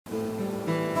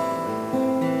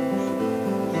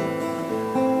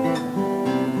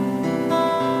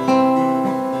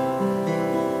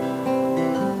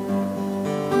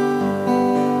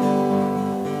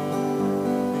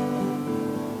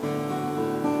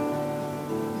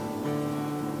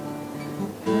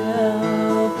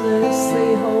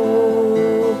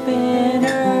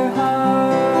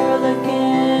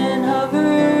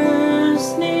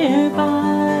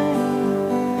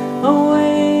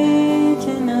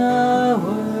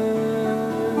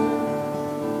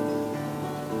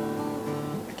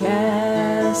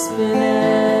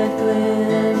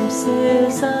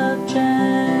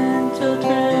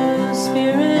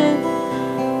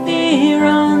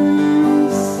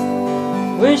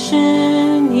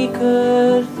wishing he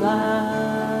could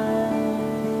fly,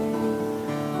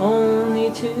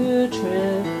 only to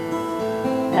trip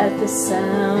at the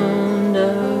sound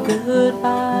of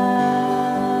goodbye.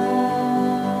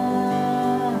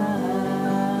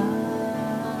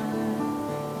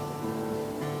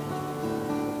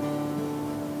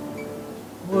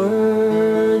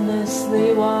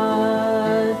 Wordlessly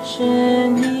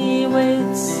watching, he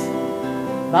waits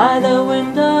by the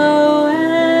window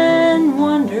and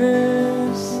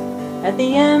wonders at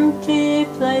the empty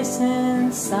place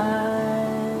inside.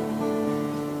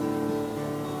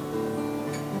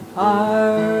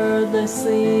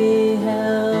 Heartlessly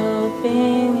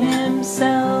helping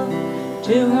himself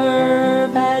to her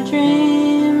bad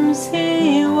dreams,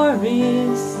 he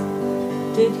worries,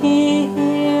 did he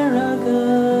hear a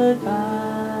goodbye?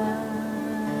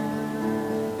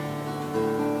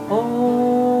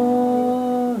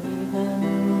 Or even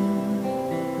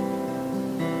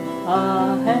a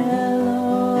hello?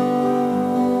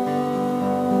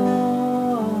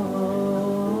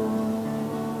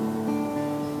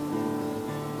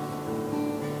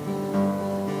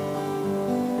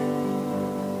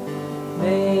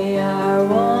 They are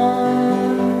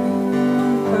one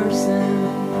person,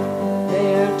 they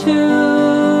are two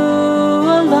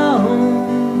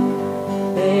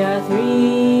alone, they are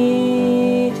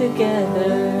three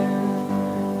together,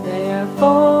 they are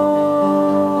for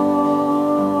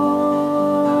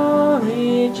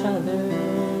each other.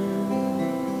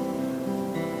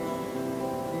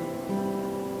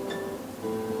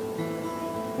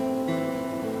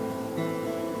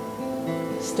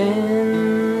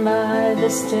 Stand by the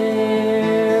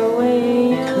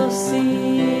stairway, you'll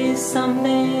see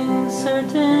something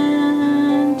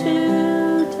certain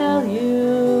to tell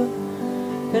you.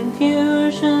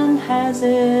 Confusion has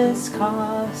its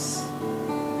cost.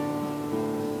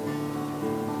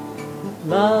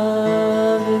 Love